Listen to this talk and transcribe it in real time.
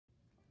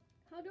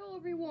Hello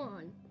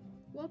everyone!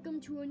 Welcome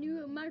to a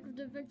new Minecraft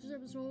Adventures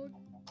episode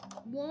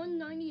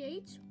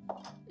 198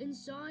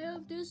 inside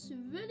of this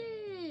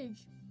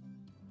village!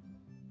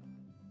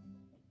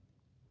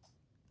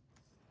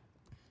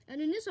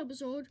 And in this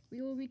episode,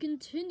 we will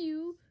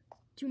continue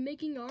to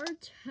making our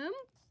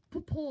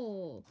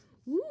temple!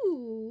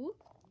 Ooh!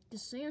 The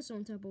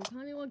sandstone temple,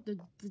 kind of like the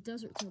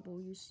desert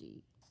temple you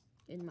see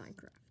in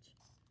Minecraft.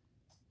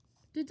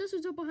 The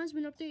desert temple has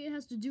been updated. It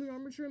has the dune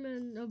armor trim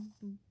and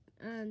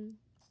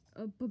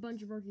a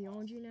bunch of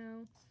archaeology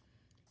now.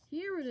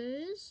 Here it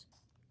is.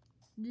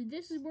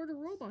 This is where the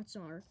robots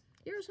are.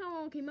 Here's how it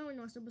all came out in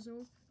last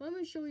episode. Let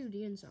me show you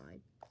the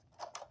inside.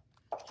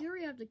 Here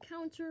we have the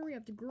counter, we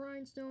have the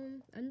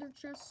grindstone, ender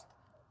chest,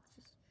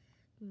 just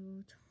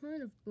a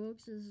ton of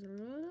books. This is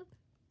a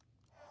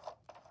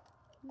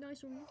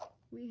nice one.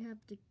 We have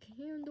the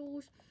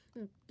candles,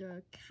 the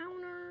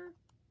counter.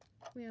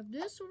 We have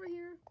this over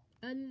here,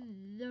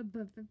 and the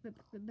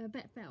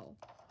bell.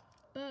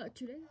 But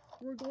today,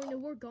 we're going to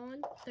work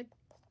on the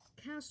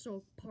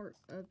castle part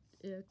of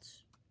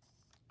it.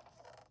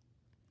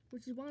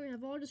 Which is why we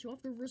have all this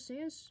leftover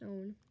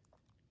sandstone.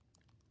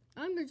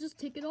 I'm going to just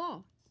take it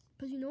all.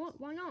 Because you know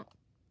what? Why not?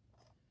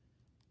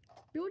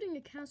 Building a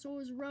castle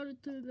is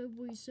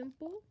relatively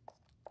simple.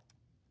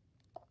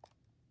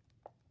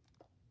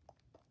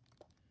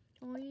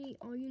 All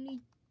you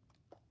need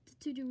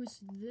to do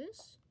is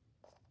this.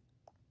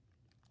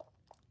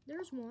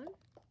 There's one.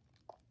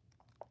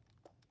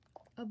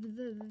 Of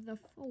the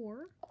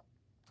four.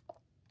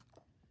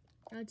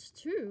 That's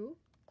two.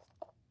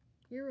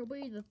 Here will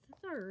be the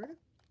third.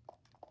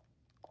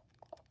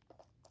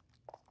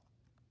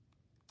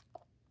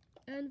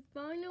 And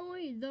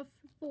finally, the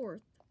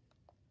fourth.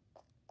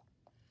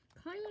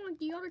 Kind of like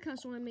the other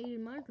castle I made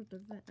in Minecraft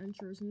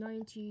Adventures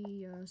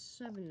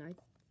 97, I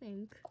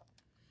think.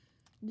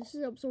 This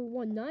is episode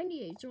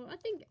 198, so I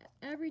think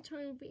every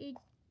time it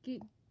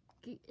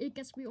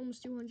gets to be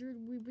almost 200,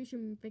 we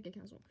should make a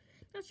castle.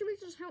 That should be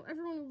just how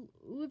everyone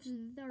lives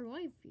their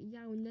life.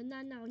 Yeah,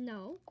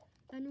 no.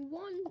 And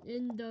one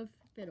in the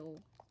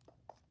fiddle.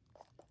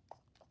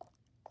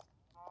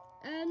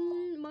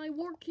 And my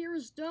work here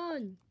is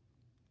done.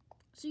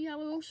 See how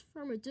it looks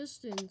from a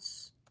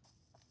distance.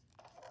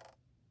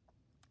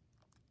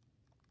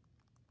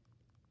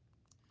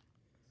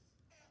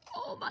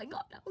 Oh my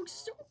god, that looks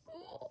so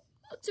cool.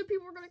 Two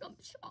people are gonna come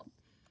shop.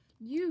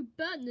 You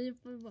bet.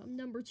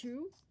 Number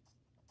two.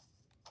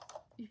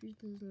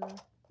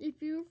 If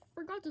you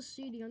forgot to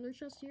see the under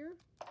chest here,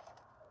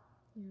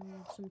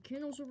 some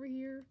candles over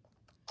here.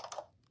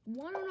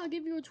 Why don't I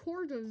give you a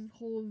tour of the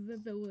whole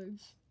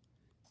village?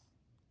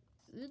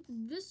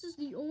 This is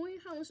the only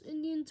house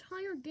in the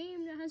entire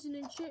game that has an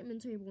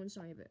enchantment table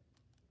inside of it.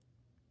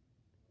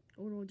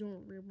 Although I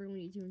don't really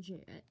need to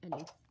enchant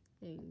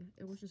anything.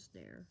 It was just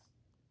there.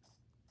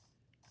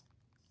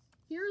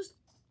 Here's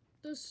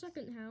the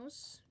second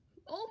house.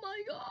 Oh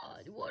my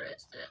god, what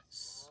is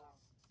this?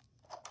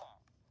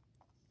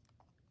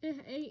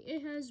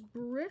 It has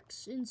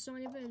bricks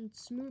inside of it and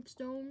smooth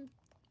stone.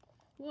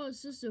 Well,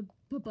 is this a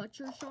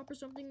butcher shop or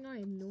something? I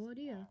have no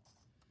idea.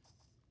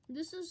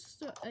 This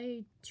is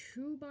a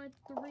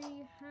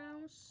 2x3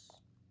 house.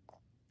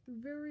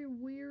 Very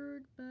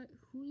weird, but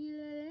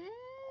yeah.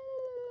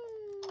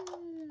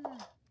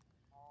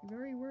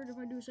 Very weird if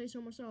I do say so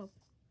myself.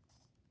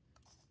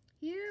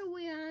 Here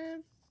we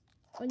have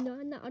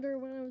another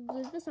one.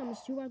 This time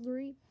is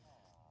 2x3.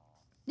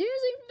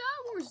 There's even more.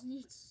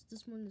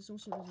 This one is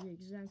also the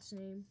exact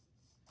same.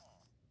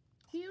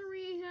 Here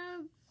we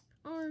have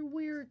our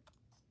weird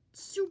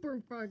super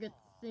target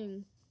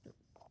thing.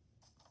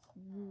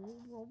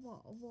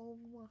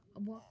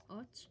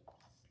 What?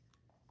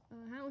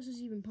 How is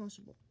this even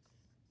possible?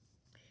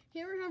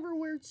 Here we have our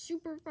weird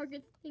super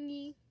target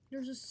thingy.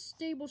 There's a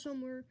stable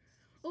somewhere.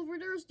 Over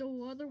there's the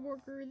leather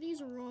worker.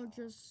 These are all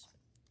just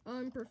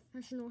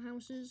unprofessional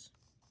houses.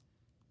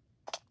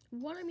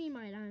 What I mean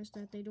by that is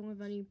that they don't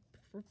have any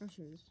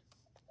professions.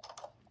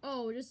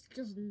 Oh, this is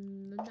just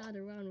not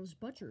around those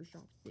butcher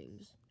shop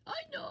things.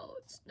 I know,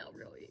 it's not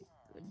really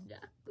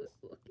that good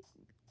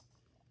looking.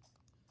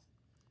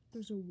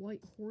 There's a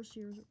white horse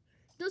here.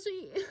 Does it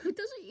even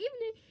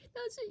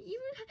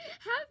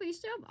have a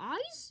set of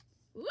eyes?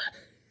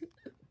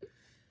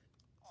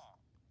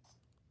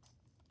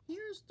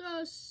 Here's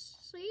the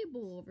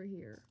stable over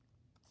here.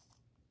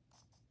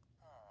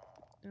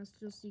 That's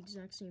just the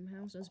exact same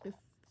house as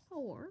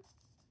before.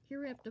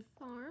 Here we have the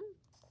farm.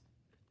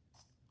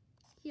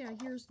 Yeah,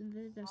 here's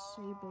the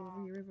stable over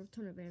here. We have a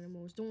ton of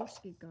animals. Don't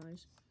escape,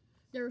 guys.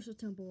 There's a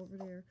temple over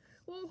there.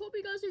 Well, hope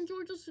you guys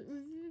enjoyed this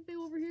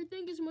video over here.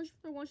 Thank you so much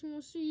for watching.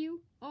 We'll see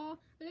you all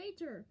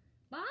later.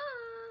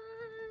 Bye!